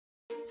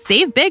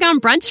Save big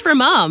on brunch for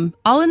mom,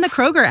 all in the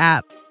Kroger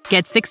app.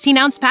 Get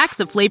 16-ounce packs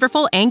of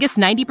flavorful Angus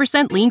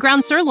 90% lean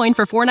ground sirloin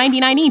for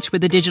 $4.99 each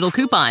with a digital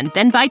coupon.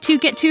 Then buy 2,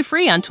 get 2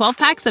 free on 12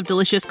 packs of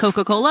delicious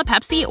Coca-Cola,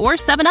 Pepsi, or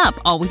 7-Up,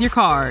 all with your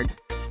card.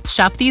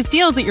 Shop these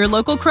deals at your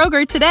local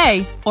Kroger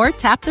today, or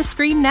tap the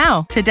screen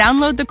now to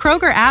download the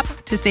Kroger app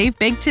to save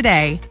big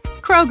today.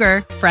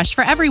 Kroger, fresh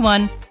for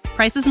everyone.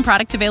 Prices and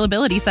product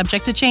availability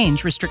subject to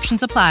change.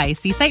 Restrictions apply.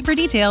 See site for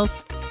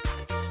details.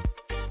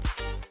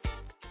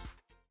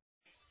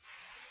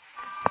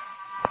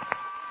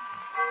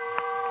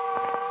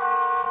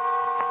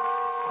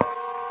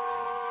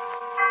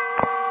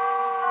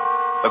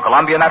 The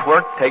Columbia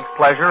Network takes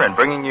pleasure in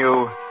bringing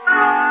you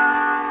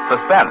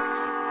Suspense.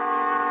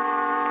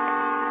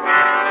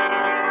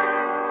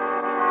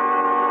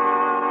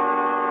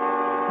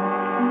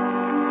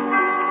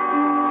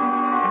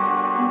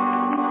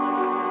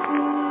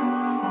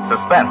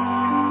 Suspense,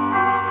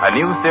 a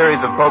new series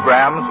of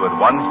programs with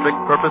one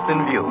strict purpose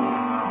in view,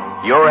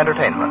 your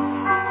entertainment.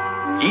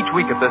 Each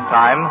week at this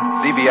time,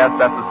 CBS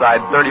sets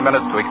aside 30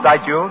 minutes to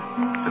excite you,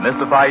 to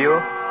mystify you,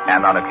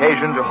 and on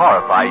occasion to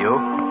horrify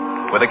you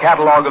with a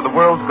catalog of the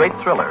world's great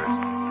thrillers,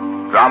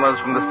 dramas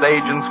from the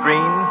stage and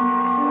screen,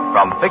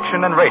 from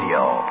fiction and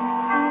radio,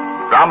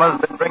 dramas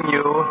that bring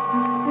you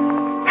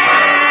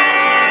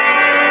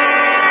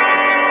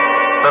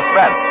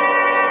suspense.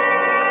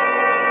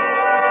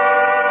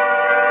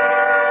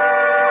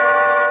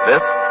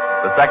 This,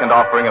 the second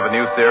offering of a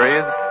new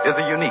series, is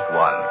a unique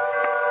one.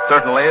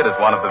 Certainly, it is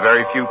one of the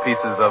very few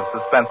pieces of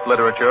suspense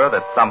literature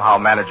that somehow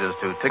manages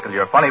to tickle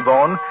your funny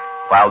bone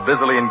while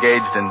busily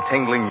engaged in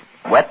tingling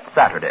Wet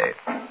Saturday.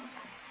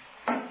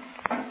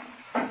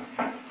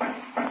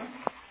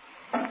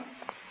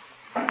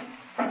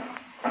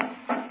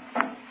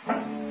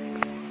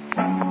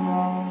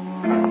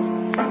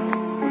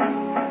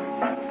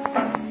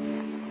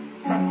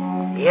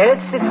 Yes,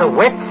 it's a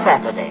wet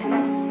Saturday.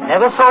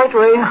 Never saw it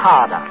rain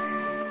harder.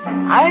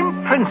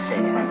 I'm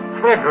Princey,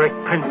 Frederick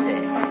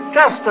Princey,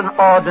 just an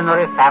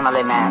ordinary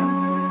family man.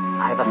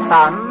 I've a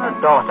son, a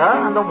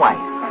daughter, and a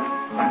wife.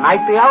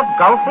 Might be out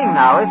golfing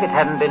now if it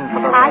hadn't been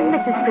for the rain. I'm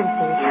Mrs.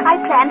 Princey. I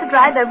plan to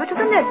drive over to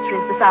the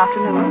nurseries this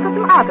afternoon for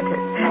some arbutus.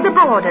 The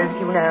borders,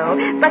 you know.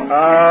 But...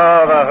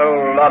 Oh, the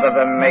whole lot of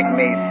them make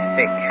me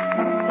sick.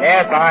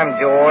 Yes, I'm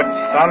George,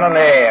 son and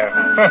heir.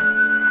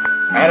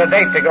 I had a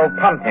date to go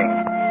punting.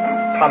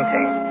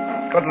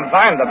 Couldn't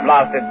find the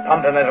blasted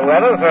punting as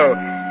weather, so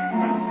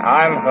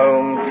I'm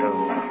home,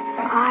 too.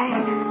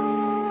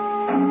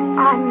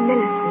 I'm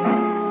Millicent.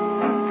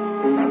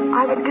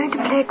 I was going to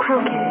play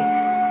croquet.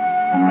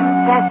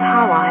 That's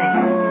how I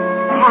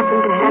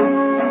happened to have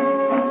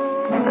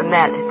a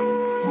mallet.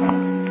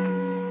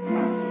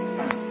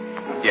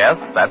 Yes,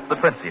 that's the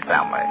Princey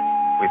family.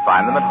 We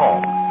find them at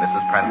home.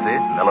 Mrs. Princey,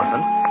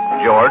 Millicent,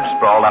 George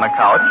sprawled on a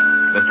couch,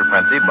 Mr.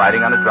 Princey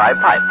biting on a dry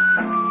pipe.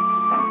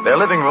 Their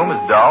living room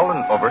is dull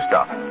and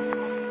overstuffed.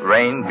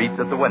 Rain beats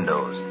at the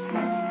windows.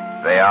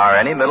 They are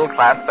any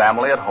middle-class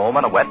family at home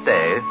on a wet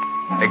day,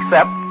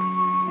 except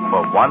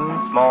for one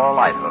small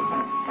item.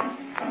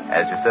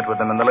 As you sit with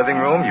them in the living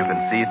room, you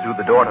can see through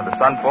the door to the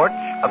sun porch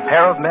a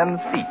pair of men's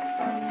feet,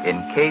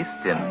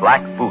 encased in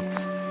black boots.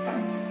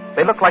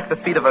 They look like the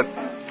feet of a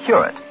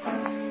curate.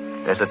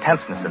 There's a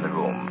tenseness in the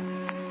room.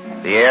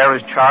 The air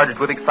is charged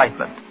with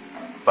excitement,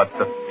 but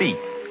the feet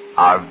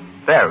are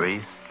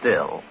very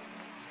still.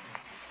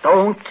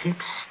 Don't keep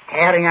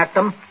staring at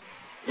them.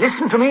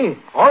 Listen to me,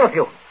 all of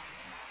you.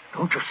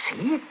 Don't you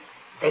see?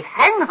 They'd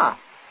hang her.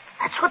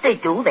 That's what they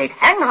do. They'd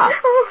hang her.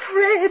 Oh,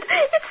 Fred,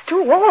 it's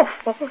too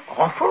awful.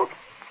 Awful?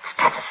 It's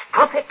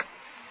catastrophic.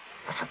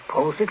 A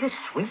supposedly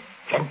sweet,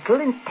 gentle,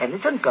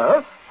 intelligent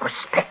girl,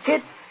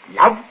 respected,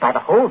 loved by the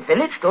whole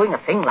village, doing a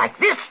thing like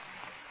this.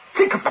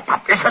 Think of the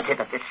publicity,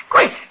 the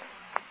disgrace.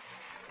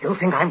 You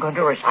think I'm going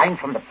to resign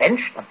from the bench,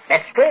 the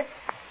vestry,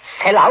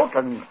 sell out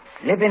and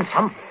live in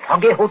some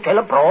foggy hotel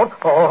abroad?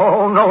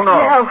 Oh, no.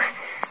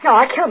 No,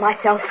 I'll kill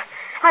myself.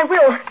 I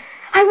will.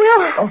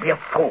 Don't be a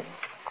fool.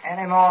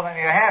 Any more than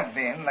you have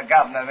been, the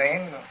governor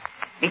means.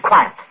 Be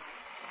quiet.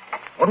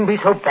 Wouldn't be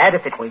so bad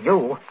if it were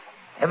you.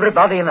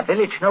 Everybody in the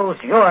village knows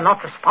you're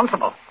not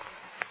responsible.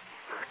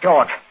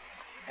 George.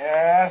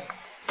 Yes?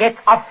 Get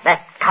off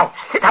that couch.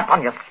 Sit up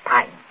on your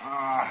spine.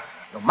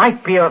 You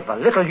might be of a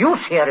little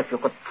use here if you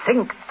could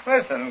think.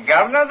 Listen,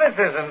 Governor, this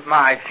isn't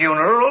my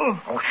funeral.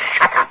 Oh,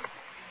 shut up.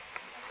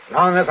 As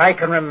long as I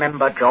can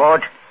remember,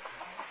 George,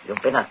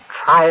 you've been a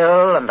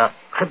trial and a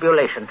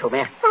tribulation to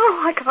me.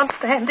 Oh, I can't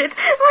stand it.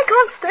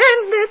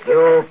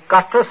 You've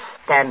got to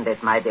stand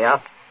it, my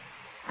dear.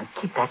 And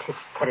keep that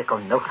hysterical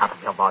note out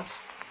of your voice.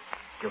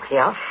 Do you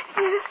hear?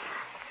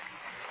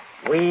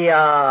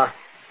 Yes.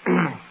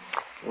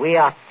 We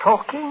are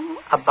talking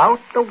about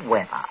the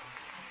weather.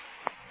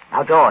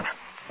 Now, George.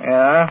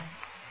 Yeah?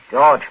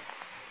 George,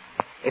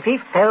 if he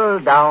fell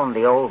down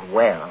the old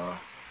well,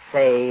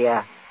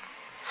 say,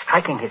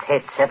 striking his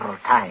head several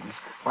times,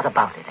 what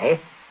about it, eh?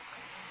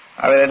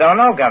 I really don't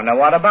know, Governor.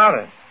 What about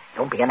it?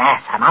 Don't be an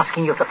ass. I'm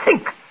asking you to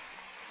think.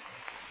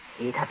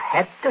 He'd have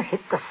had to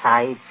hit the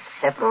side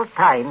several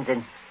times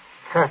in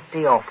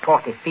 30 or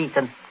 40 feet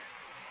and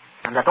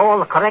at all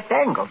the correct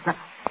angles.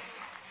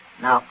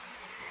 No,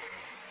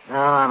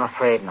 I'm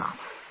afraid not.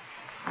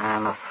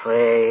 I'm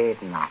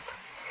afraid not.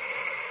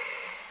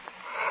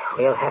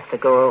 We'll have to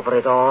go over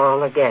it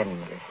all again,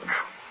 Millicent.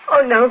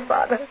 Oh, no,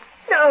 Father.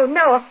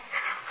 No.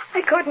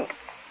 I couldn't.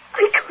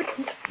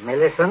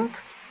 Millicent,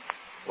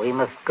 we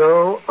must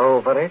go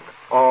over it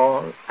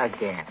all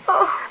again.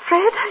 Oh,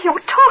 Fred, you're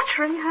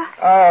torturing her.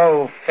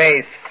 Oh,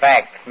 face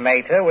facts,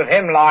 Mater. With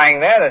him lying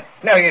there, there's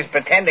no use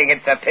pretending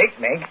it's a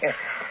picnic.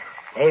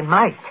 They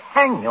might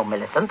hang you,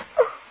 Millicent.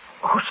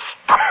 Oh,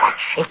 stop that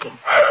shaking.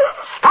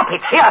 Stop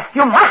it here.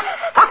 You must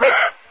stop it.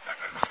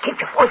 You must keep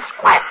your voice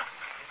quiet.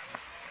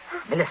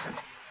 Millicent,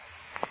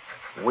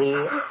 we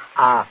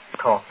are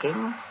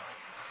talking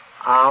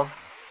of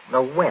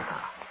the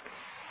weather.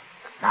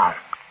 Now,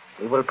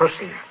 we will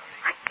proceed.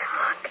 I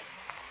can't.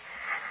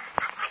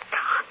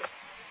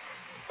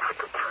 Not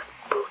with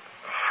those boots.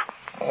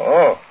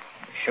 Oh,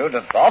 you should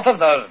have thought of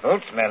those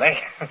boots, Millie.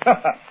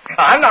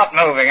 I'm not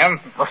moving them.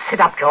 Oh, sit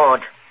up,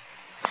 George.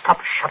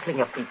 Stop shuffling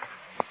your feet.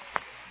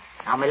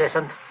 Now,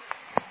 Millicent,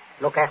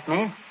 look at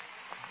me.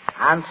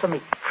 Answer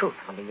me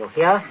truthfully, you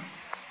hear?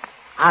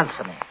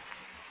 Answer me.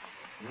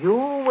 You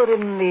were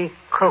in the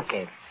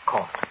croquet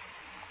court.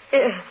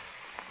 Yes.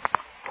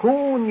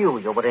 Who knew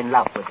you were in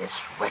love with this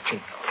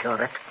wretched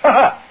curate?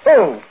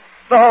 Oh,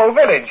 the whole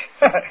village.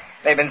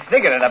 They've been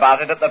sniggering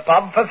about it at the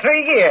pub for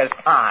 3 years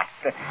past.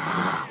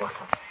 What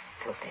a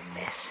filthy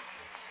mess.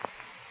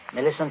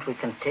 Millicent, we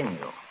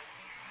continue.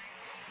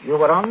 You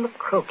were on the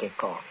croquet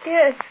court.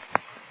 Yes.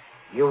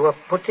 You were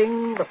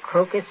putting the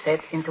croquet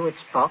set into its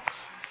box.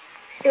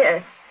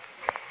 Yes.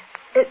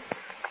 It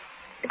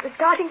was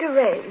starting to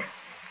rain.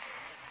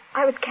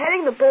 I was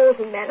carrying the balls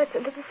and mallets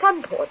into the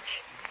sun porch.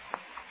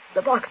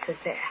 The box was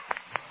there.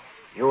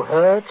 You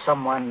heard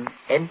someone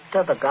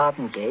enter the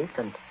garden gate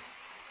and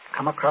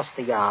come across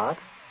the yard?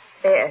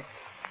 Yes.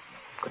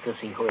 Could you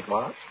see who it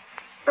was?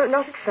 Oh,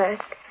 not at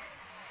first.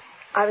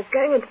 I was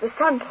going into the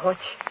sun porch.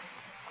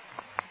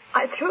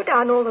 I threw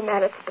down all the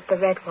mallets but the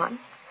red one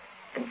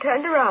and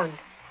turned around.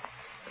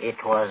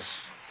 It was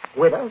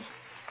Withers?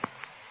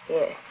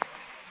 Yes.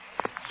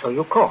 So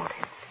you called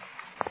him?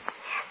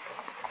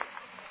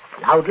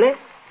 Loudly?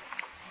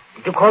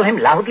 Did you call him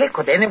loudly?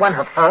 Could anyone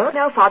have heard?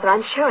 No, Father,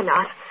 I'm sure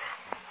not.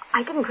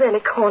 I didn't really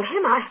call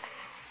him.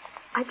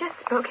 I just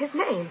spoke his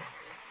name.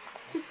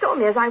 He saw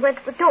me as I went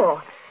to the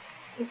door.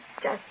 He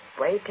just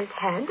waved his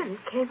hand and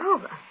came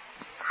over.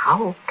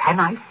 How can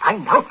I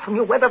find out from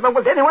you whether there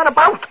was anyone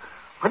about?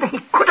 Whether he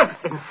could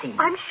have been seen?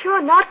 I'm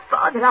sure not,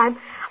 Father.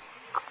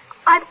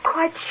 I'm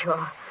quite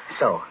sure.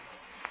 So,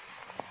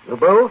 you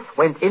both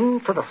went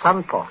into the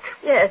sun porch?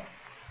 Yes.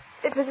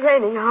 It was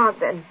raining hard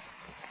then.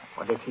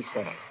 What did he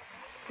say?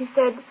 He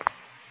said,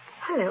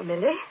 "Hello,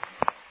 Millie,"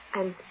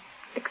 and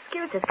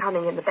excused his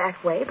coming in the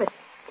back way, but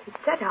he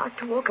set out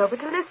to walk over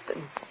to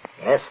Liston.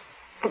 Yes?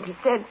 And he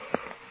said,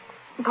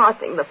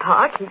 passing the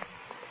park, he'd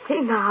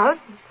seen the house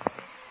and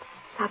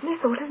suddenly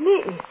thought of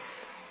me.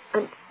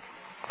 And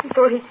he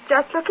thought he'd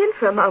just look in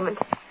for a moment.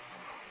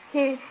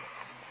 He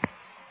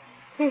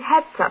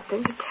had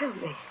something to tell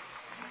me.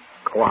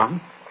 Go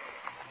on.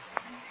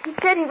 He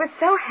said he was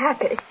so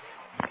happy,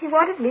 he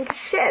wanted me to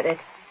share it.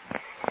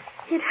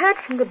 He'd heard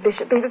from the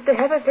bishop he was to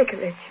have a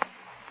vicarage.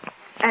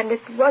 And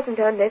it wasn't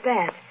only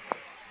that.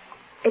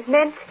 It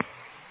meant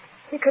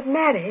he could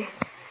marry.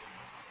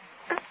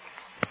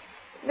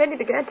 Then he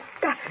began to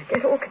stutter,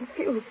 get all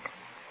confused.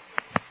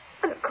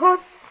 And of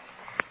course,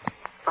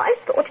 I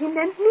thought he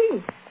meant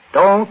me.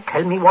 Don't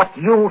tell me what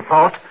you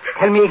thought.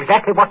 Tell me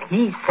exactly what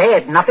he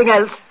said, nothing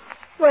else.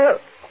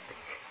 Well...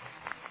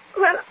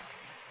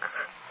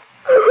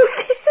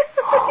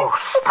 Oh,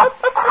 stop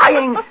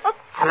crying. It's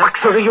a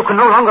luxury you can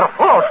no longer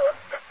afford.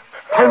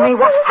 Tell me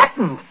what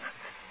happened.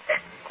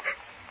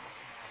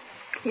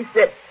 He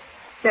said,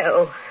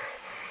 no.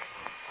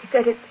 He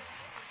said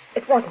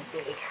it wasn't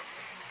me.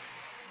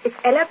 It's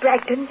Ella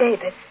Bragdon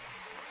Davis.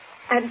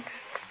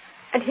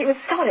 And he was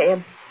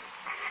sorry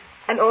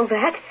and all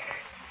that.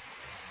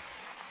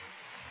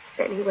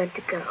 Then he went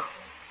to go.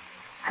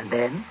 And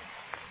then?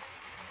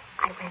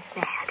 I went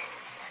mad.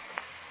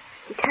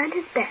 He turned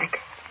his back.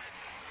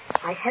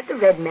 I had the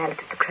red mallet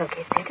of the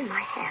croquet set in my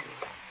hand.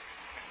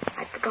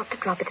 I forgot to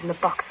drop it in the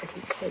box when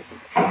he came.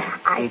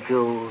 Did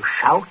you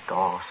shout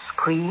or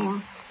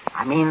scream?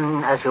 I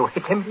mean, as you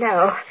hit him?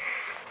 No,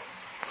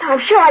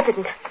 I'm sure I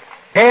didn't.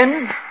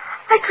 Then?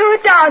 I threw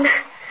it down.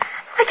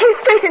 I came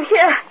straight in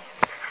here.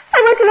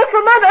 I went to look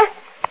for Mother.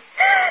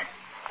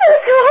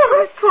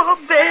 Oh, poor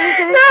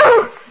baby.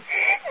 No,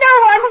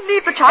 I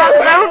leave the child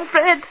alone,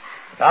 Fred.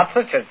 Not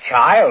such a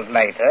child,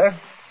 Mater.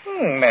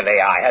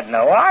 Millie, I had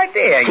no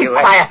idea Keep you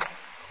had... quiet.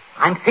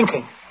 I'm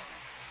thinking.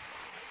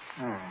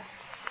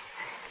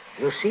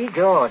 You see,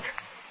 George,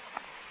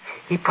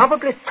 he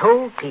probably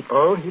told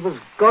people he was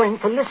going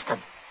to Liston.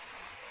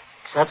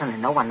 Certainly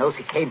no one knows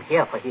he came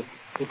here, for he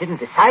didn't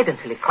decide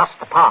until he crossed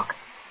the park.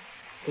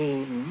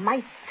 He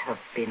might have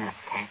been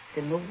attacked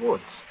in the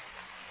woods.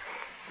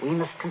 We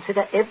must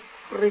consider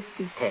every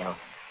detail.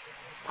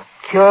 The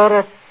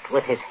curate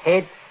with his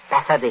head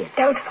battered in.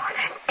 Don't,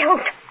 Father,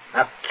 don't.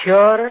 A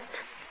curate,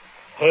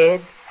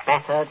 head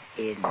battered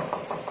in.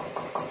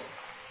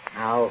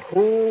 Now,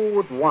 who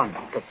would want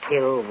to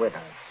kill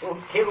Withers?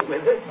 Kill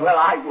Withers? Well,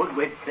 I would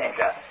with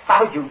pleasure.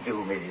 How do you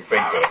do, Mrs.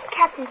 Princey?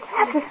 Captain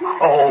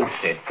Smollett. Oh,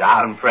 sit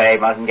down, pray.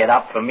 Mustn't get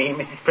up for me,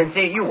 Mrs.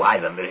 Princey. You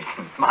either,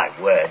 Millicent. My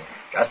word.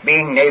 Just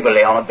being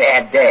neighbourly on a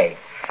bad day.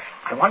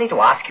 I wanted to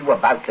ask you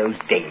about those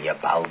dahlia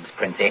bulbs,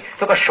 Princey.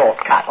 Took a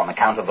shortcut on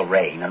account of the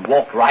rain and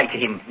walked right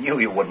in. Knew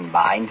you wouldn't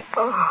mind.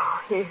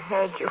 Oh, he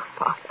heard you,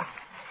 Father.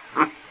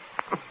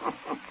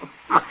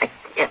 My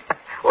dear,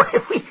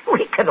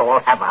 we can all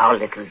have our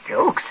little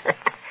jokes.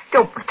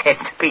 Don't pretend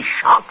to be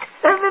shocked.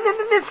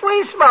 This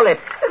way, Smollett.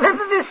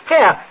 This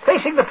chair,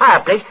 facing the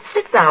fireplace.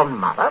 Sit down,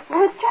 Mother.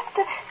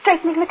 Just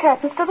straightening the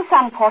curtains to the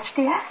sun porch,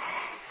 dear.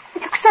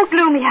 It looks so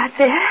gloomy out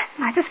there.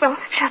 Might as well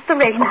shut the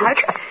rain out.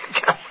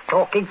 Just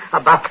talking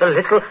about a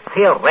little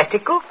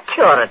theoretical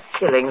curate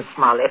killing,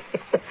 Smollett.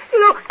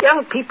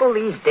 Young people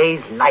these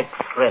days like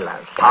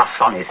thrillers.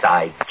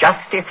 Parsonicide.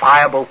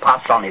 Justifiable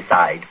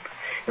parsonicide.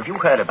 Have you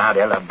heard about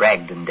Ella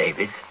Bragdon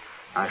Davis?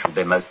 I shall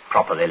be most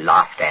properly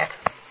laughed at.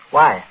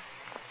 Why?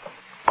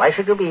 Why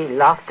should you be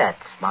laughed at,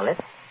 Smollett?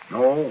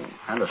 No,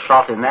 and a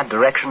shot in that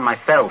direction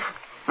myself.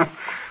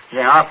 She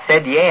half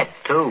said yes,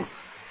 too.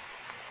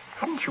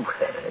 Hadn't you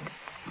heard?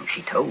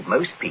 She told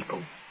most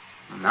people.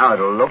 Now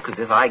it'll look as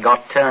if I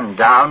got turned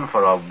down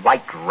for a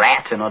white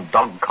rat in a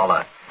dog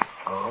collar.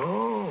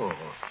 Oh,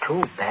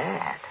 too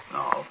bad.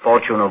 Oh,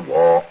 fortune of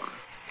war.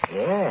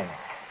 Yes,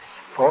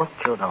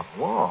 fortune of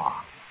war.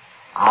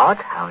 Odd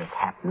how it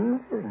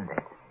happens, isn't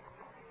it?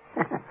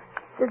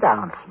 Sit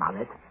down,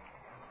 Smollett.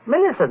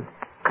 Millicent,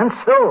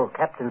 console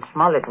Captain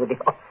Smollett with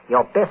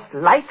your best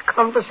light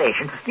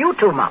conversation. You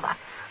too, Mother.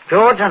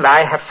 George and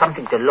I have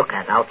something to look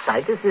at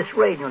outside. This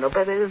rain,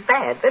 but it is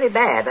bad, very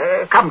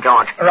bad. Come,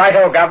 George.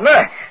 Righto,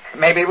 Governor.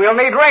 Maybe we'll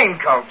need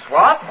raincoats,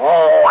 what?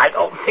 Oh, I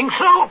don't think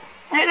so.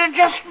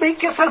 Just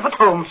make yourself at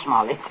home,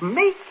 Smollett.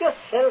 Make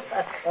yourself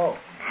at home.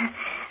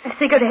 A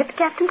cigarette,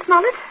 Captain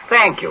Smollett?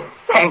 Thank you.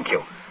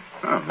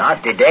 Oh,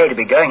 nasty day to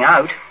be going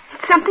out.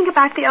 It's something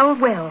about the old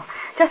well,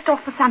 just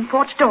off the sun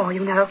porch door,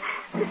 you know.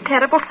 This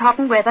terrible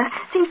sodden weather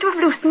seems to have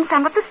loosened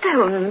some of the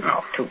stones.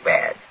 Oh, too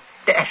bad.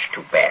 Dash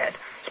too bad.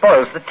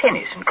 Spoils the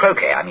tennis and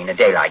croquet, a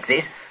day like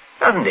this.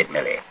 Doesn't it,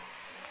 Millie?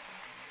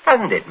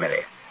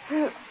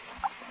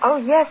 Oh,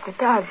 yes, it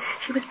does.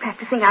 She was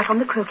practicing out on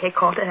the croquet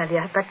court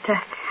earlier, but,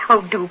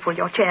 do pull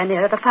your chair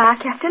nearer the fire,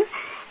 Captain.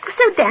 It was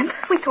so damp,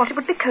 we thought it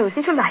would be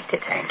cozy to light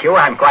it. Thank you,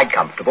 I'm quite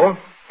comfortable.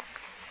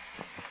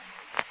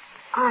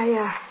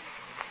 I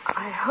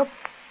hope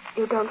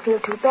you don't feel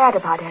too bad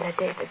about Ella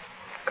Davis.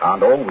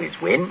 Can't always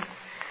win.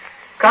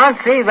 Can't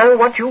see, though,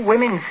 what you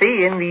women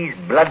see in these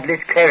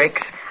bloodless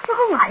clerics.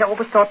 Oh, I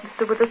always thought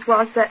Mr. Withers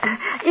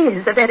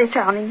is a very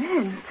charming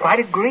man. Quite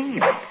agree,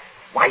 but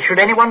why should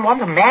anyone want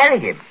to marry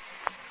him?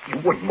 You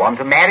wouldn't want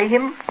to marry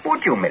him,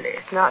 would you, Millie?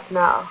 Not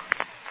now.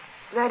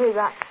 That is,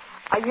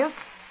 are you?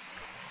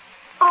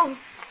 Oh,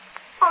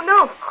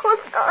 no, of course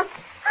not.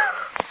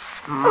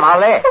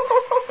 Smollett.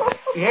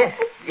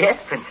 Yes,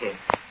 Princess.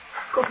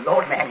 Good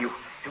Lord, man, you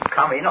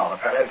come in on a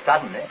fellow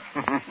suddenly.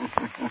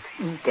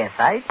 Yes,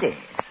 I did.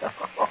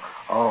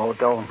 Oh,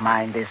 don't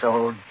mind this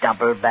old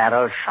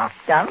double-barrel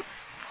shotgun.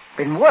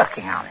 Been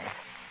working on it.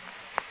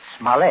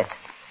 Smollett,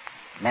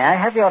 may I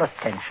have your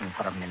attention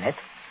for a minute?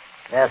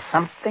 There's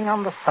something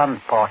on the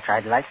sun porch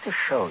I'd like to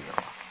show you.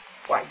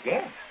 Why,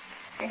 yes.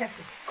 Yes,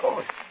 of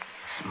course.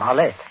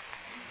 Smollett,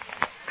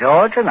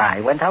 George and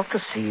I went out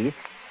to see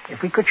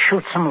if we could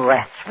shoot some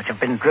rats which have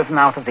been driven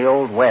out of the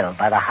old well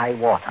by the high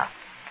water.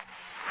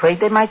 Afraid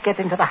they might get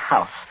into the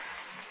house.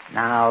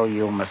 Now,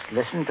 you must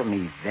listen to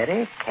me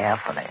very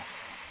carefully.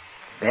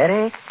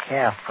 Very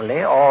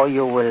carefully, or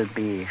you will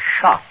be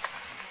shot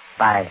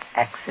by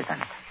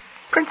accident.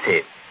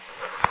 Princey,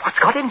 what's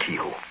got into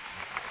you?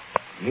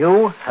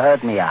 You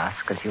heard me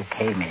ask as you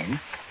came in,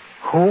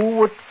 who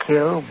would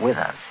kill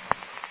Withers?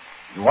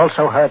 You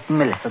also heard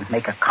Millicent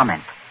make a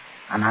comment,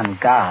 an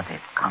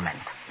unguarded comment.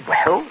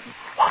 Well,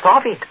 what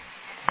of it?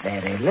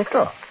 Very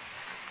little.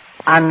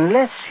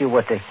 Unless you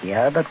were to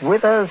hear that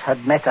Withers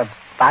had met a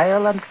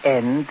violent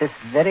end this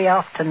very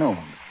afternoon.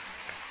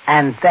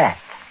 And that,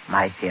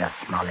 my dear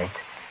Smollett,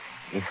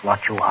 is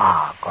what you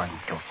are going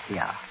to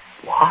hear.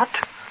 What?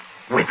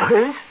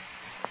 Withers?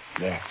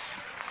 Yes.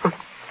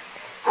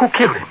 Who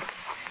killed him?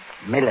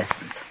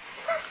 Millicent.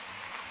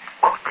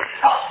 Good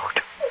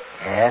Lord.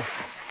 Yes,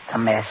 it's a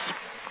mess.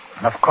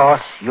 And of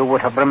course, you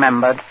would have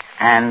remembered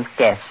and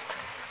guessed.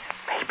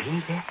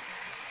 Maybe,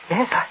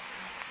 yes,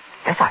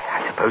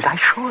 I suppose I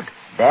should.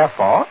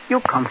 Therefore, you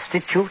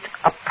constitute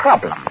a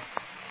problem.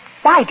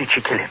 Why did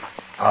she kill him?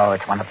 Oh,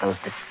 it's one of those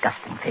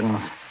disgusting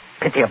things.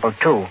 Pitiable,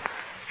 too.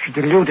 She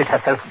deluded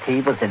herself that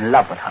he was in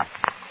love with her.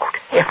 Good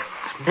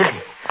heavens,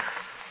 Millie.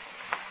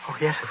 Oh,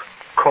 yes, of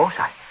course,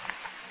 I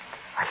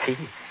see.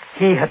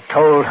 He had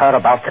told her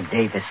about the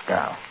Davis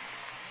girl.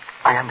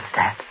 I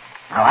understand.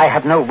 Now, I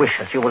have no wish,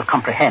 as you will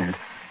comprehend,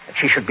 that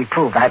she should be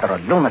proved either a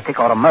lunatic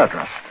or a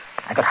murderess.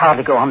 I could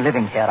hardly go on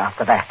living here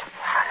after that.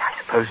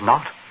 I suppose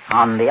not.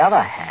 On the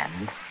other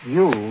hand,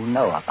 you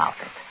know about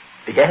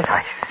it. Yes,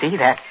 I see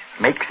that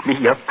makes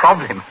me a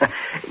problem.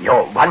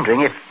 You're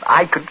wondering if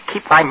I could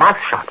keep my mouth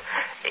shut.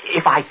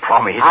 If I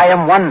promise... I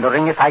am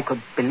wondering if I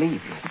could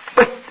believe you.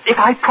 But if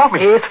I promise...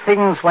 If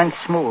things went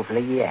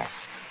smoothly, yes.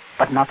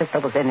 But not if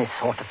there was any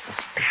sort of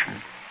suspicion,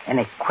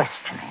 any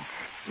questioning.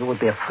 You would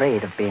be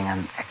afraid of being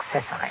an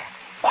accessory.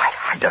 Why,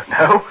 I don't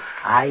know.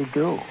 I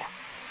do.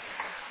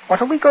 What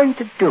are we going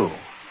to do?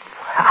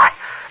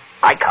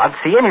 I can't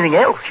see anything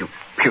else.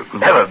 You've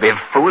never been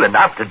fool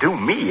enough to do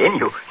me in.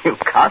 You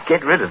can't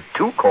get rid of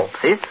two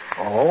corpses.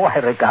 Oh, I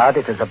regard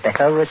it as a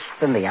better risk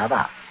than the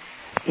other.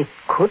 It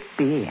could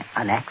be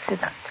an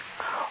accident.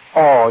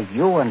 Or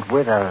you and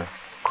Withers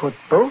could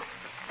both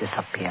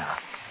disappear.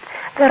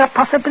 There are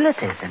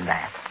possibilities in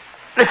that.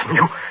 Listen,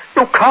 you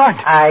can't.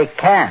 I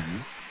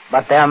can,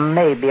 but there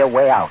may be a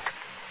way out.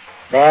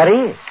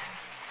 There is.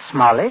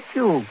 Smollett,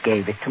 you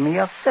gave it to me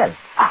yourself.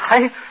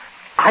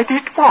 I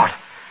did what?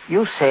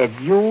 You said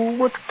you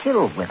would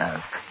kill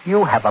Withers.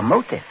 You have a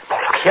motive. Oh,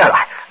 look here,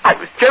 I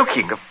was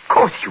joking. Of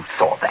course you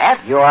saw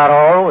that. You are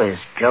always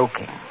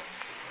joking.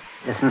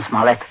 Listen,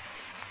 Smollett,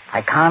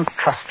 I can't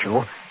trust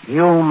you.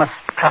 You must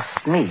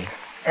trust me.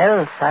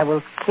 Else I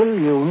will kill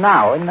you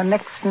now in the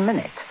next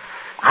minute.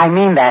 I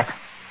mean that.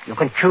 You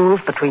can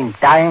choose between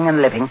dying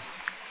and living.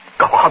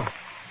 Go on.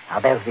 Now,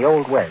 there's the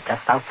old well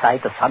just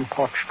outside the sun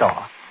porch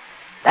door.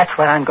 That's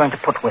where I'm going to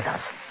put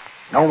Withers.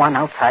 No one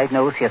outside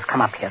knows he has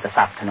come up here this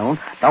afternoon.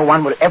 No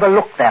one will ever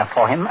look there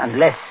for him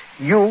unless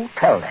you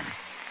tell them.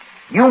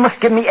 You must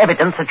give me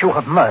evidence that you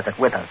have murdered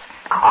Withers.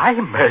 I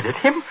murdered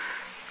him?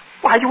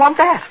 Why do you want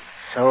that?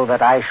 So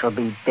that I shall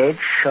be dead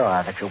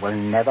sure that you will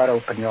never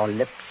open your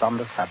lips on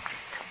the subject.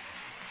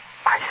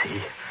 I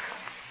see.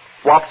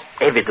 What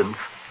evidence?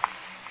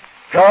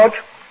 George,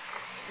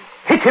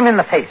 hit him in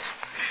the face.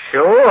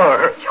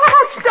 Sure.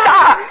 George,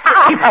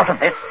 stop! Keep out of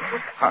this.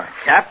 Oh,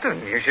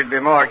 Captain, you should be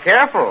more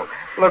careful.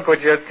 Look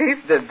what your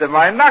teeth did to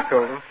my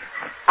knuckles.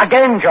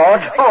 Again,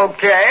 George. Okay. Oh,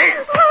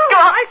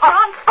 I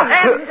can't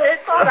stand it.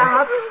 Oh,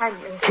 how can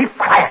you? Keep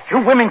quiet. You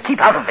women keep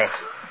out of this.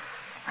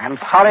 I'm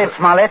sorry,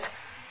 Smollett,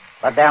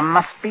 but there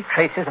must be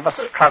traces of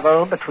a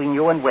struggle between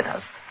you and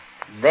Withers.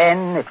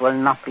 Then it will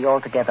not be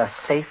altogether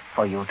safe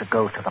for you to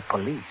go to the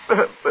police.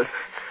 But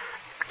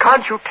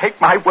can't you take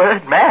my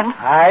word, man?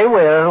 I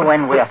will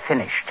when we are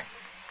finished.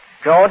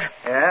 George,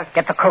 Yes?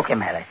 get the croquet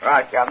mallet.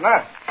 Right,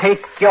 Governor.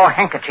 Take your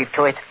handkerchief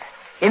to it.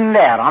 In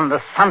there on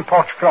the sun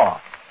porch floor.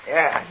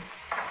 Yes.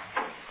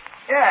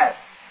 Yes,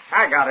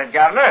 I got it,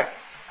 Governor.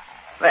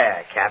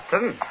 There,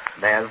 Captain.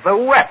 There's the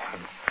weapon.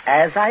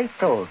 As I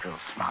told you,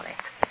 Smollett.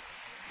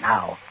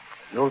 Now,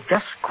 you'll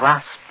just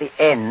grasp the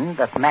end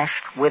that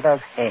mashed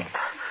Withers' head.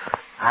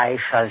 I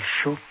shall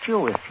shoot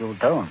you if you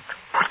don't.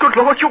 But good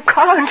Lord, you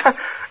can't.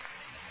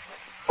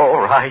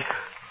 All right.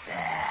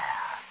 There.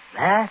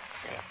 That's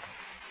it.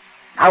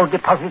 Now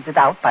deposit it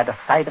out by the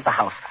side of the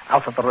house.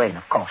 Out of the rain,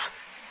 of course.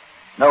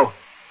 No.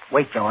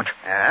 Wait, George.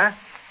 Huh?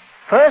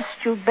 First,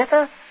 you'd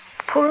better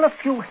pull a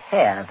few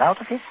hairs out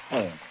of his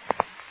head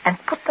and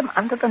put them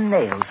under the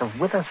nails of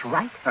Withers'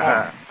 right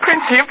hand.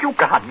 Princey, have you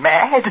gone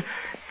mad? Do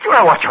you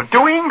know what you're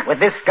doing? With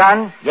this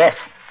gun, yes.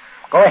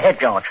 Go ahead,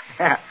 George.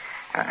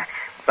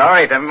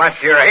 Sorry to muss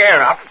your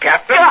hair up,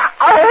 Captain.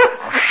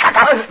 Shut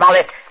up,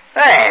 Smollett.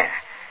 There.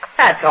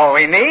 That's all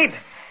we need.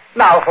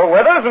 Now for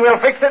Withers, and we'll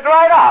fix it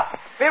right up.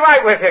 Be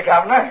right with you,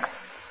 Governor.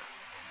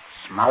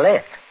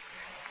 Smollett,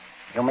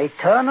 you may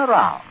turn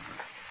around.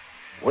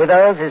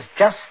 Withers is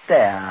just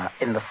there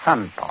in the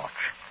sun porch.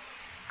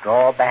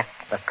 Draw back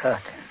the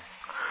curtain.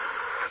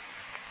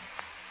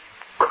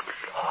 Good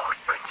Lord,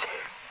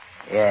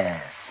 Princey.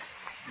 Yes,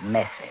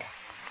 messy.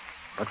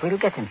 But we'll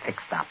get him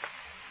fixed up.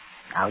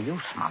 Now you,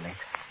 Smollett,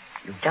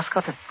 you've just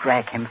got to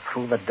drag him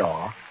through the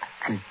door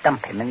and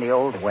dump him in the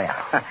old well.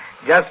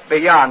 Just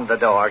beyond the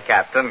door,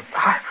 Captain.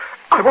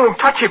 I won't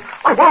touch him.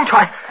 I won't.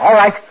 All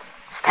right.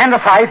 Stand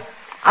aside.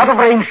 Out of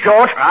range,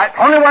 George. Right.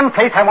 Only one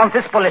place I want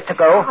this bullet to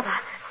go. Father.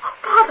 Oh,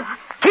 Father.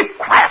 Keep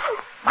quiet.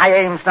 My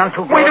aim's none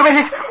too good. Wait a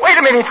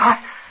minute.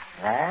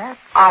 That's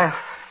I'll...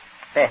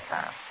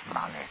 better,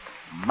 Smollett.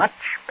 Much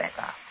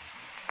better.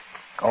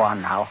 Go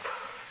on now.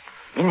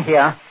 In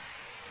here.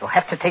 You'll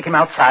have to take him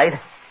outside.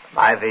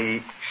 By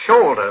the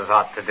shoulders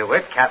ought to do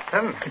it,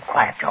 Captain. Keep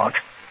quiet, George.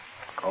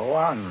 Go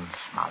on,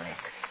 Smollett.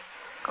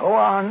 Go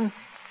on.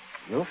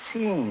 You've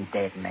seen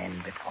dead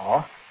men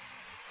before.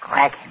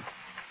 Drag him.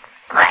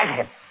 Drag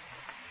him.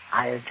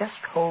 I'll just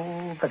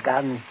hold the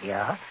gun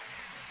here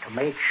to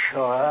make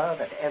sure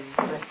that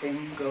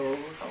everything goes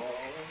all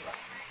right.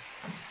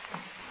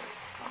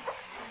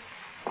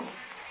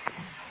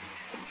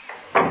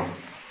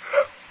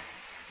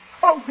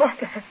 Oh,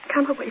 Mother,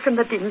 come away from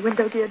the dim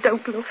window, dear.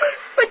 Don't look.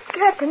 But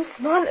Captain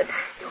Smollett,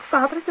 your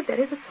father is a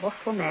very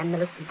resourceful man,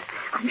 Millicent.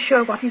 I'm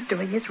sure what he's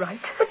doing is right.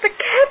 But the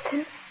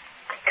Captain,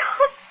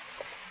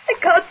 I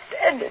can't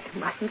stand it. You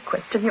mustn't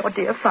question your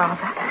dear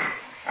father.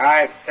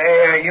 I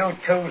say, are you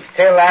two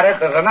still at it?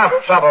 There's enough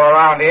trouble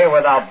around here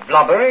without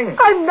blubbering.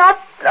 I'm not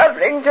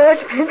blubbering, George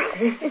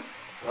Princey.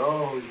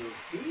 So you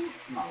see,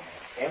 Smollett,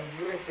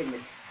 everything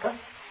is perfectly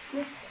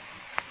safe.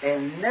 They'll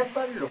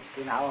never look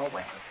in our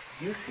well.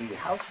 You see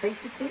how safe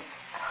it is?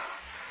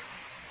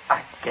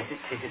 I guess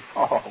it is.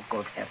 Oh,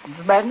 good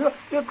heavens, man,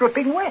 you're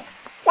dripping wet.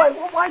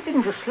 Why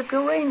didn't you slip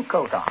your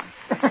raincoat on?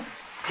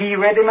 Tea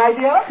ready, my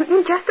dear?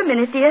 In just a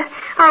minute, dear.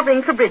 I'll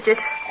ring for Bridget.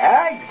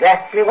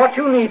 Exactly what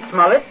you need,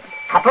 Smollett.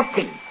 Cup of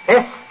tea.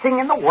 Best thing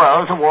in the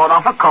world to ward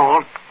off a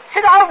cold.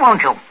 Sit down,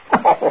 won't you?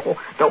 Oh,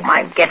 don't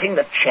mind getting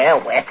the chair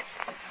wet.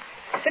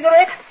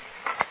 Cigarette?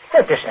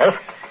 Help yourself.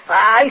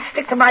 I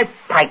stick to my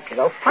pipe, you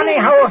know. Funny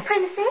how...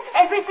 Princess,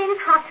 everything's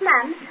hot,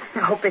 ma'am.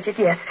 Oh, Bridget,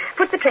 yes.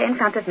 Put the tray in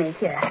front of me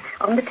here,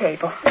 on the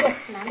table. Yes,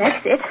 ma'am.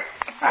 That's it.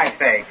 I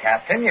say,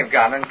 Captain, you've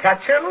gone and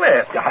cut your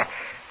lip.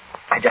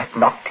 I just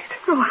knocked it.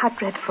 Oh, how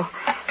dreadful.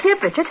 Here,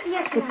 Bridget.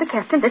 Yes, give ma'am. the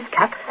captain this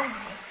cup.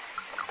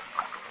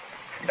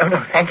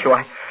 No, thank you.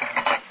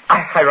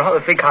 I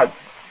rather think I'll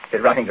be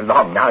running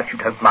along now, if you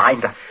don't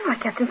mind. Oh,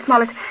 Captain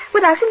Smollett,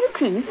 without any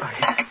tea.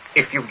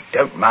 If you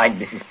don't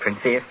mind, Mrs.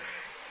 Princey,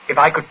 if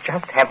I could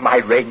just have my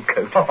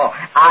raincoat. Oh,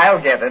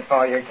 I'll get it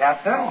for you,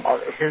 Captain. Oh,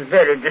 this is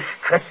very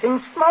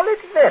distressing, Smollett,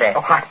 very.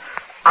 Oh,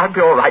 I'll be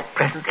all right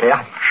presently,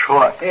 I'm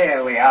sure.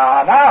 Here we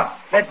are. Now,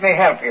 let me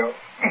help you.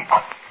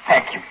 Oh,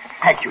 thank you.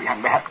 Thank you,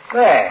 young man.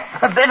 There.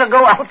 Better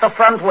go out the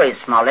front way,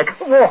 Smollett.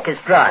 The walk is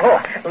dry. Oh,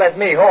 let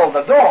me hold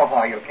the door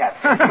for you,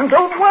 Captain.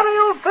 Don't worry,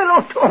 old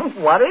fellow. Don't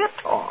worry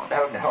at all.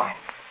 No.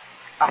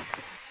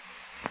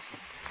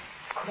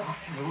 Good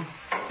afternoon.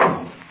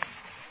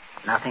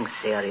 Nothing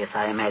serious,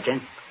 I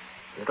imagine.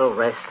 Little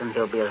rest and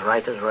he'll be as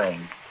right as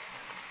rain.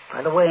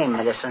 By the way,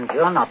 Millicent,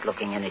 you're not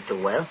looking any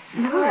too well.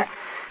 No,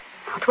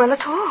 not well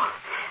at all.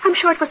 I'm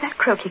sure it was that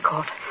croak he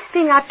caught.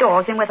 Being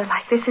outdoors in weather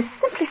like this is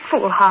simply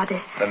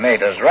foolhardy. The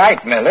mater's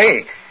right,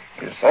 Millie.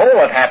 You saw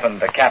what happened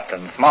to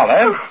Captain Smollett.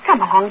 Oh,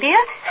 come along, dear.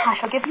 I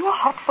shall give you a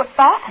hot foot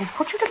bath and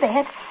put you to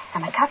bed.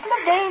 And a couple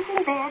of days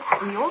in bed,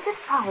 and you'll be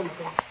fine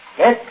again.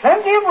 Get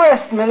plenty of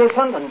rest,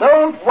 Millicent, and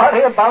don't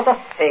worry about a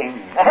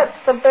thing.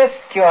 That's the best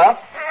cure.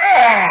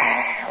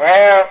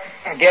 Well,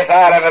 I guess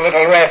I'll have a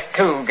little rest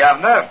too,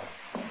 Governor.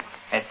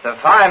 It's a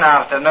fine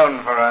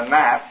afternoon for a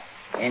nap.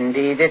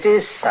 Indeed it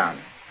is, son.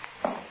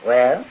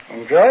 Well,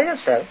 enjoy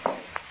yourself.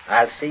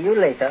 I'll see you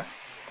later.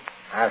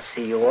 I'll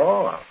see you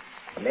all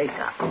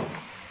later.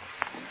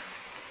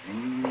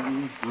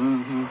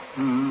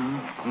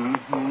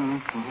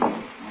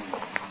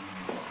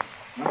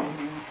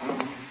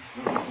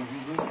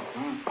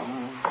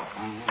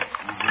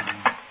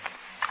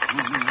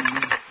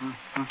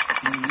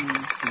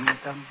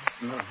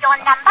 Your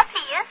number,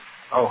 please.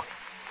 Oh,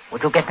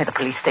 would you get me the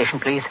police station,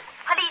 please?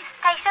 Police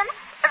station?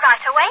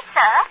 Right away,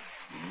 sir.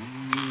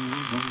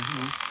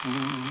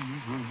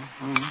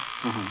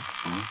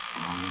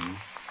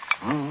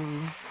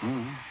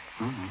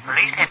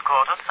 Police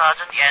headquarters,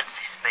 Sergeant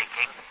Yancey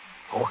speaking.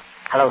 Oh,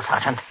 hello,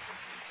 Sergeant.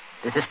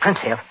 This is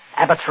Princey of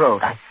Abbott's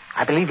Road.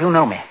 I believe you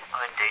know me.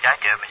 Oh, indeed I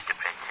do, Mr.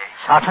 Princey.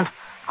 Sergeant,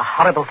 a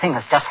horrible thing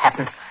has just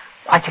happened.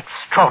 Quite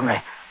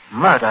extraordinary.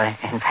 Murder,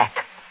 in fact.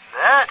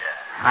 Murder?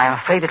 I'm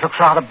afraid it looks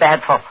rather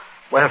bad for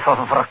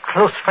a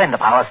close friend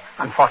of ours,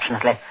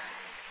 unfortunately.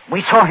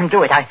 We saw him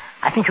do it. I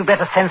think you'd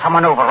better send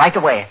someone over right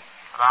away.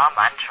 Well, our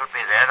man should be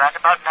there right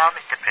about now,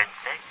 Mr.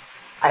 Princey.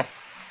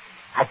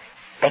 I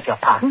beg your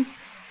pardon?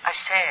 I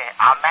say,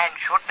 our man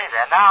should be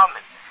there now.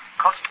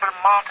 Constable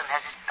Martin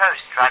has his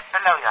post right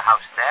below your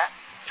house there.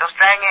 Just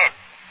rang in.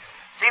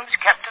 Seems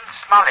Captain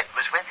Smollett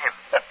was with him.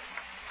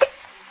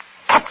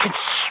 Captain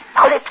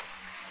Smollett?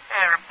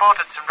 He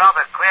reported some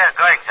rather queer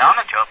goings-on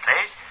at your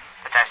place,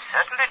 but I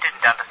certainly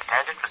didn't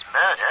understand it was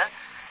murder.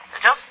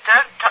 Just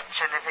don't touch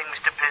anything,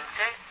 Mr.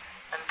 Princey.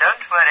 And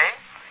don't worry.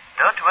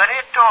 Don't worry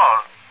at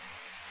all.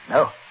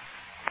 No.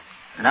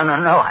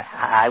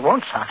 I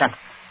won't, Sergeant.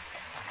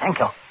 Thank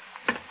you.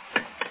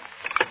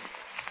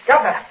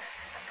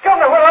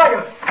 Governor, where are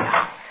you?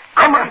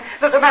 I'm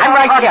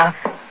right here.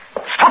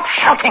 Stop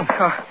shouting.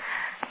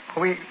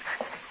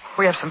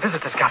 We have some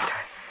visitors, Governor.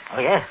 Oh,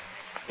 yes.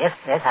 Yes,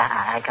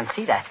 I can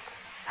see that.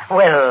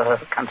 Well,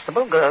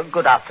 Constable,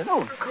 good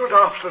afternoon. Good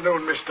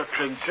afternoon, Mr.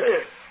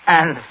 Princey.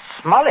 And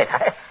Smollett,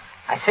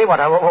 I say what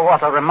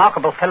a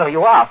remarkable fellow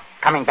you are,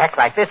 coming back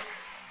like this.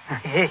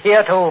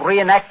 Here to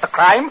reenact the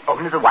crime?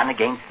 Only the one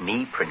against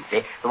me,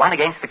 Princey. The one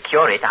against the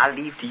curate I'll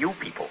leave to you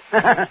people.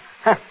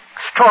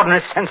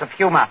 Extraordinary sense of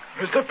humor.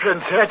 Mr.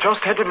 Princey, I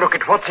just had a look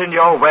at what's in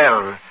your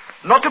well.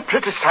 Not a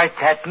pretty sight,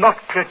 that. Not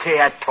pretty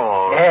at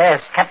all.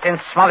 Yes,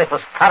 Captain Smollett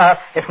was thorough,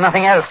 if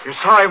nothing else. You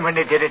saw him when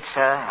he did it,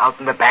 sir, out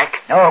in the back?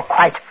 No,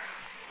 quite.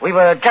 We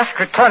were just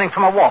returning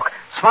from a walk.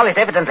 Smollett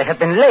evidently had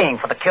been laying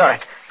for the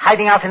curate,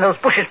 hiding out in those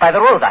bushes by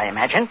the road, I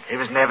imagine. He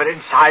was never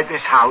inside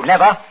this house?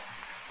 Never.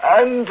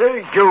 And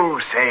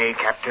you say,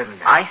 Captain?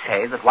 I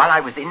say that while I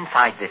was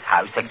inside this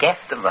house, a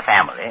guest of the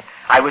family,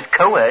 I was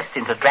coerced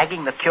into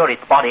dragging the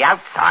curate's body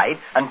outside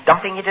and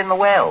dumping it in the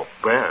well.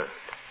 Well,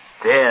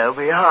 there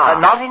we are.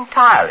 Not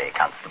entirely,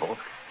 Constable.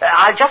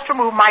 I'll just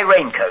remove my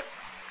raincoat.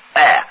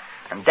 There.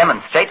 And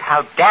demonstrate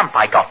how damp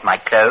I got my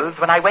clothes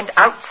when I went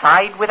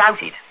outside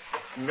without it.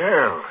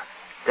 No.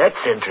 That's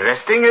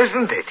interesting,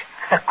 isn't it?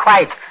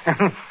 Quite.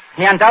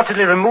 He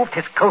undoubtedly removed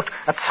his coat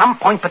at some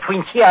point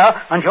between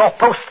here and your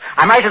post.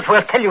 I might as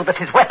well tell you that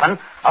his weapon,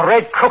 a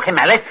red croquet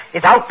mallet,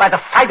 is out by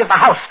the side of the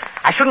house.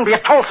 I shouldn't be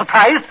at all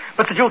surprised,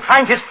 but that you'd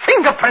find his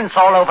fingerprints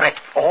all over it.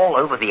 All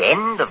over the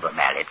end of the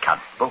mallet,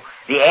 Constable.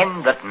 The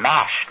end that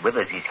mashed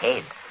Withers'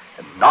 head.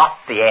 And not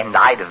the end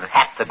I'd have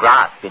had to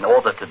grasp in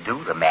order to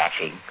do the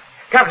mashing.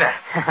 Governor.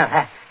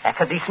 That's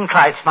a decent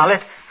try,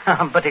 Smollett.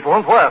 But it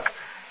won't work.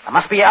 There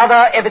must be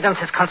other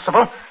evidences,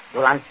 Constable.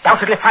 You'll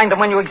undoubtedly find them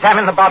when you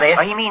examine the body.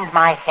 Oh, he means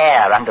my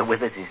hair under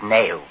Withers'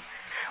 nails.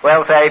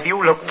 Well, sir, if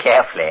you look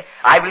carefully,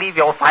 I believe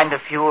you'll find a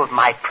few of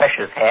my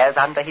precious hairs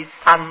under his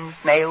son's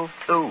nails,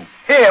 too.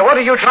 Here, what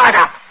are you dried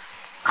up?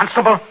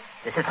 Constable,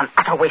 this is an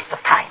utter waste of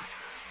time.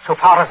 So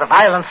far as the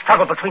violent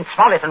struggle between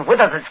Smollett and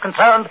Withers is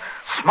concerned,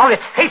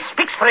 Smollett's face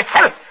speaks for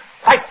itself.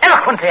 Quite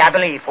eloquently, I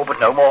believe. Oh, but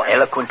no more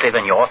eloquently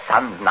than your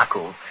son's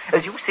knuckles.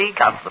 As you see,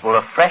 Constable,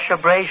 a fresh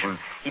abrasion.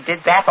 He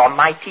did that on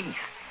my teeth.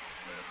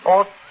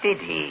 Or did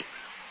he?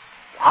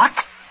 What?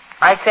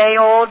 I say,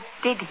 or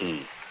did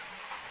he?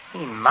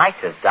 He might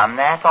have done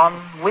that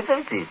on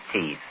Withers'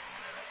 teeth.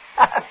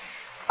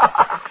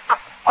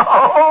 Oh,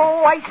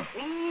 I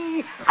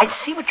see. I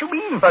see what you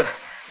mean. But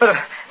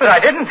I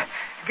didn't.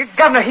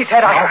 Governor, he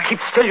said I... Oh, keep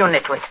still, you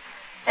nitwit.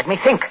 Let me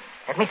think.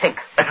 As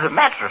a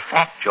matter of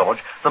fact, George,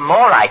 the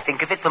more I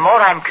think of it, the more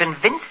I'm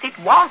convinced it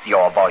was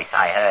your voice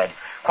I heard.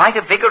 Quite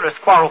a vigorous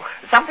quarrel.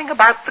 Something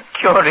about the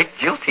curate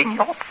jilting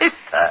your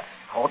sister.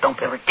 Oh, don't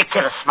be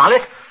ridiculous,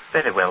 Smollett.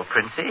 Very well,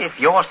 Princey. If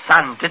your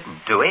son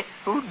didn't do it,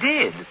 who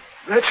did?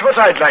 That's what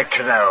I'd like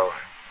to know.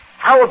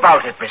 How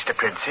about it, Mr.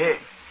 Princey?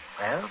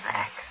 Well,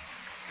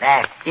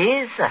 that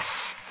is a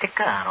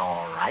sticker,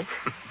 all right.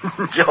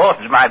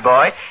 George, my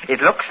boy,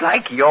 it looks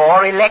like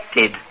you're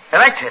elected.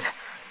 Elected?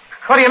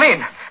 What do you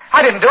mean?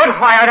 I didn't do it.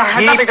 Why, I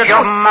had nothing to do. Keep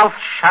your mouth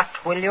shut,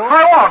 will you?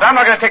 I won't. I'm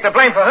not going to take the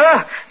blame for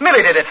her.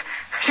 Millie did it.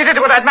 She did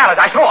it with that mallet.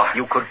 I saw.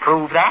 You could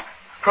prove that?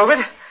 Prove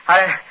it?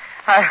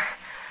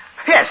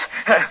 Yes.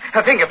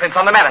 Her fingerprints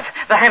on the mallet.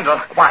 The handle.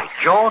 Why,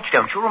 George,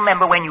 don't you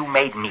remember when you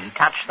made me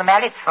touch the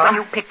mallet? When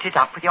you picked it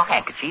up with your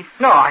handkerchief?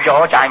 No,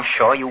 George, I'm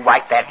sure you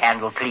wiped that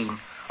handle clean.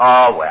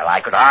 Oh, well,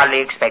 I could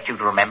hardly expect you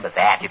to remember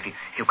that if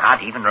you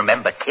can't even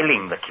remember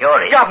killing the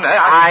curate. Governor,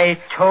 I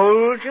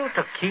told you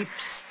to keep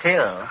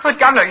still. But,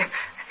 Governor,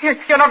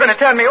 you're not going to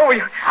turn me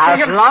over.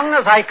 As long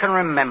as I can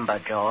remember,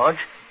 George,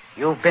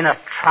 you've been a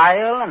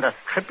trial and a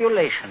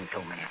tribulation to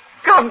me.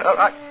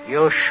 Governor,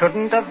 You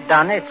shouldn't have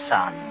done it,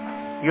 son.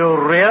 You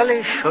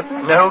really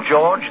shouldn't. No,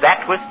 George,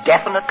 that was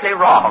definitely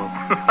wrong.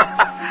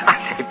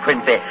 I say,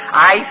 Princey,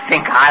 I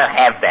think I'll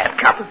have that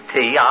cup of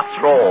tea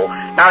after all.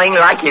 Nothing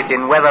like it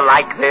in weather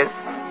like this.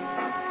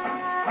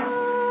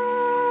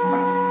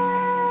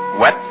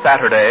 Wet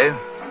Saturday,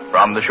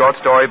 from the short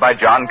story by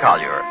John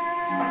Collier.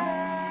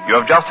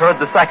 You have just heard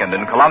the second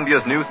in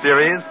Columbia's new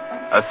series,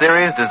 a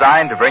series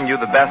designed to bring you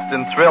the best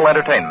in thrill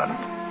entertainment.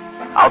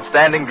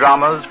 Outstanding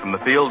dramas from the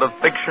field of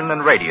fiction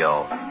and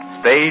radio,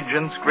 stage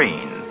and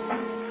screen.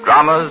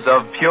 Dramas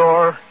of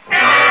pure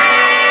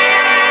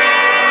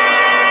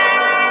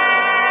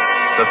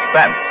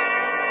suspense.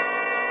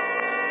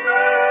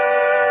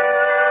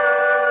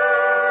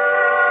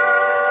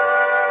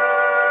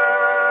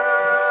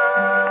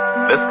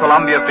 This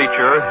Columbia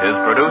feature is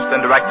produced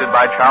and directed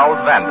by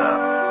Charles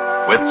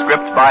Vanda, with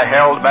script by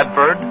Harold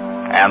Medford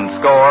and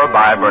score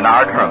by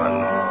Bernard Herrmann.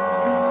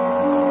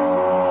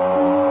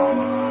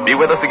 Be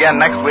with us again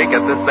next week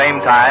at this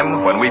same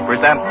time when we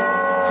present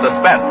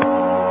Suspense.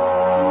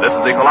 This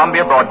is the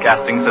Columbia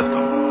Broadcasting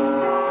System.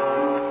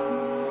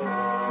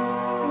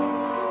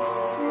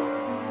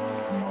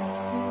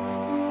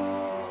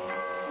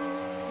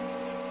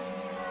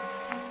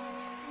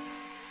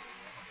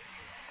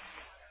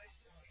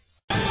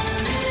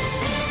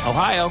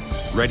 Ohio,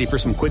 ready for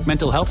some quick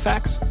mental health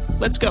facts?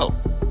 Let's go.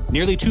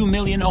 Nearly 2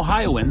 million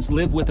Ohioans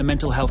live with a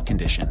mental health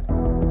condition.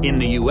 In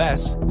the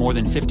U.S., more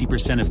than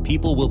 50% of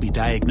people will be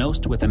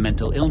diagnosed with a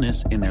mental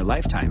illness in their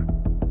lifetime.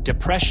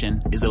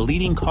 Depression is a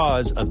leading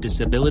cause of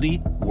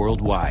disability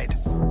worldwide.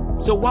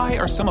 So why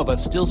are some of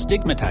us still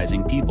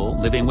stigmatizing people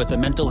living with a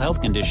mental health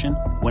condition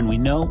when we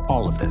know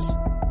all of this?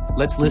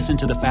 Let's listen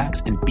to the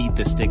facts and beat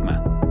the stigma.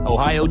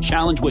 Ohio,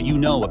 challenge what you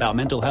know about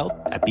mental health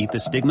at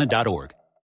beatthestigma.org.